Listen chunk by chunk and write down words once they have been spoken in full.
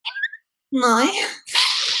Nei.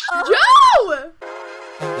 Joe!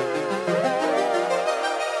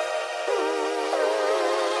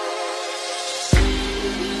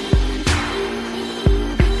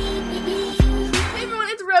 Hey everyone,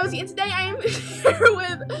 it's Rosie, and today I am here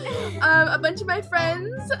with a bunch of my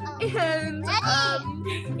friends, and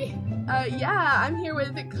yeah, I'm here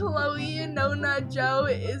with Chloe, Nona, Joe,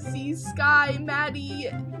 Izzy, Sky, Maddie,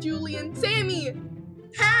 Julie, and Sammy.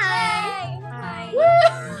 Hi! Hi.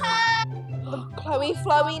 Chloe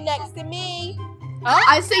Flowy next to me. Oh,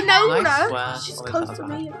 I say Nona. Nice. She's close to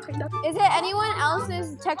me. Is it anyone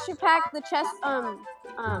else's texture pack? The chest,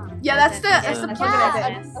 Yeah, that's the plug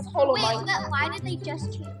yeah, in. that's whole Wait, of but why did they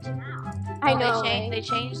just change now? I know. They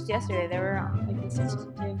changed yesterday. They were like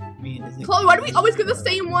consistent too. Chloe, why do we always go the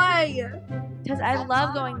same way? Because I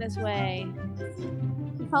love going this way.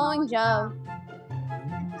 I'm following Joe.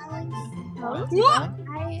 What?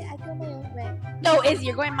 I go my own way. No, Izzy,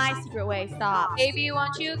 you're going my secret way. Stop. Baby,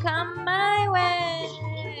 won't you come my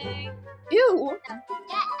way? Ew. Get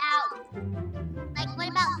out. Like, what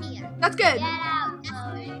about here? That's good. Get out,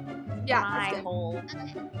 Chloe. Yeah, My that's good. hole.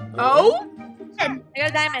 Okay. Oh? I got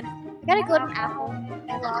a diamond. I got a golden apple.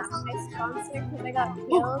 I lost my sponsor because I got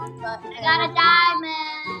killed, but I got a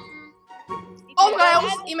diamond. Oh my god, I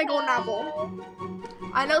almost ate my golden apple.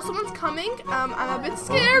 I know someone's coming. I'm a bit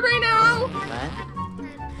scared right now.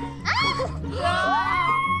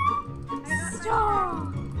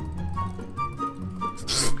 Stop.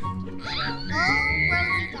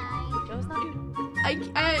 Rosie died. Joe's not doing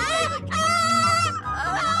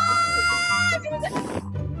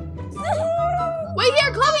Wait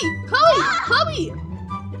here, Chloe!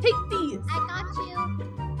 Take these. I got you.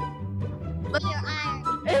 Here,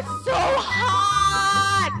 iron. It's so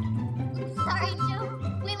hot! Sorry, Joe.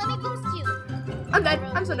 Wait, let me boost you. I'm dead.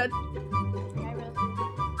 I'm so dead.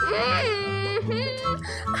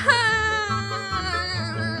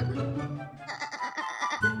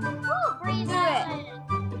 Oh, Breeze Do it.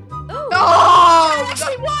 Oh!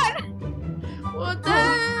 Actually won! What the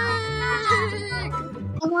heck?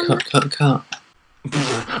 Cut.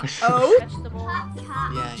 Oh? Vegetables.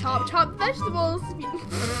 Yeah. Chop vegetables. I don't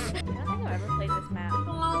think I've ever played this map.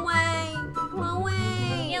 Chloe.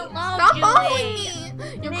 Hello, Stop Julie. following me.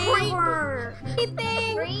 You're creeper.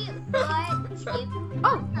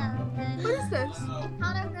 Oh, what is this?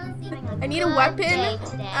 I need a weapon.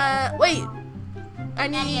 Wait. I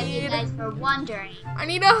Many of you need. guys were wondering. I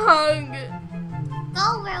need a hug.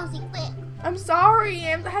 Go, Rosie, quick. I'm sorry.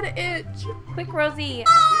 I had an itch. Quick, Rosie.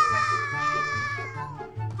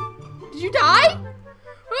 Did you die?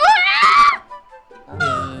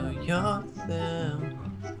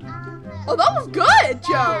 Oh, that was good,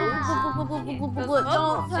 Joe.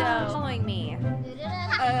 Joe following me.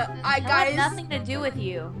 I I have guys. nothing to do with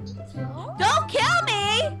you. Don't kill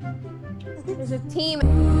me! There's a team.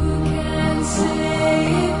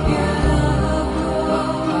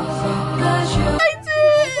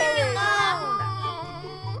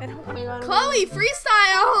 I did. Chloe,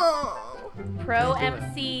 freestyle. Pro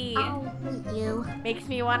MC I'll beat you. makes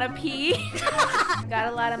me want to pee. Got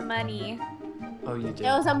a lot of money. Oh, you did.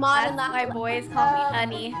 There was a mod in That's that. why boys call me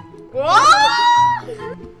honey. What?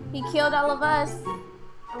 He killed all of us.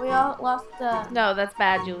 We all lost the. No, that's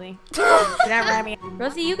bad, Julie. You're not rat me.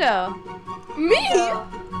 Rosie, you go. Me? Yeah.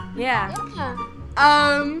 Yeah.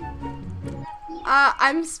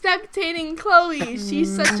 I'm spectating Chloe.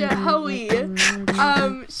 She's such a hoey.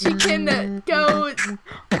 She can go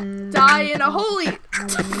die in a holy.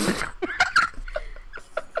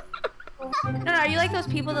 No, are you like those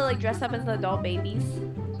people that like dress up as adult babies?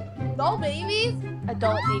 No babies.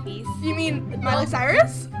 Adult babies. You mean Miley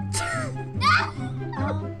Cyrus?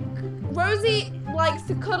 Rosie likes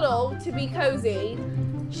to cuddle to be cozy.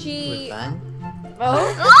 With She Ben?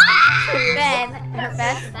 Oh. Ben, her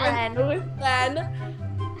best friend. with Ben.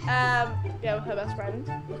 Yeah, with her best friend.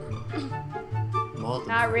 More than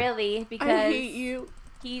Not really, I because hate you.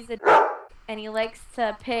 he's a and he likes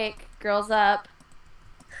to pick girls up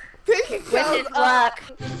Pick with his girls up. luck.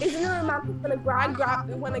 Isn't it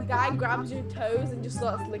romantic when a guy grabs your toes and just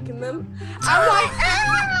starts licking them? I'm like,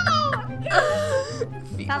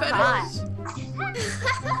 Feet Sounds fetish.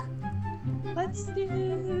 let's do.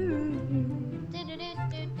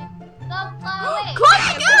 Go, Chloe. Chloe,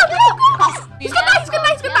 go! He's gonna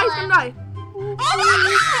die. Oh my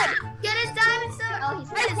god! Get his diamond sword! Oh, he's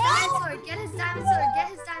got his diamond sword! Get his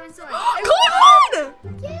diamond sword! Chloe won!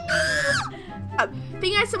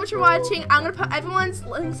 Thank you guys so much for watching. I'm gonna put everyone's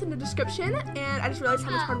links in the description, and I just realized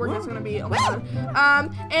how much hard work that's gonna be. Oh my god.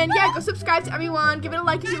 And yeah, go subscribe to everyone. Give it a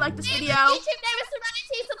like if you like this video. YouTube name is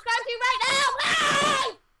Serenity. Subscribe to me right now!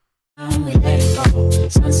 Bye! We let it go.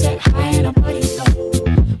 Sunset high and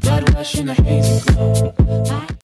Bye.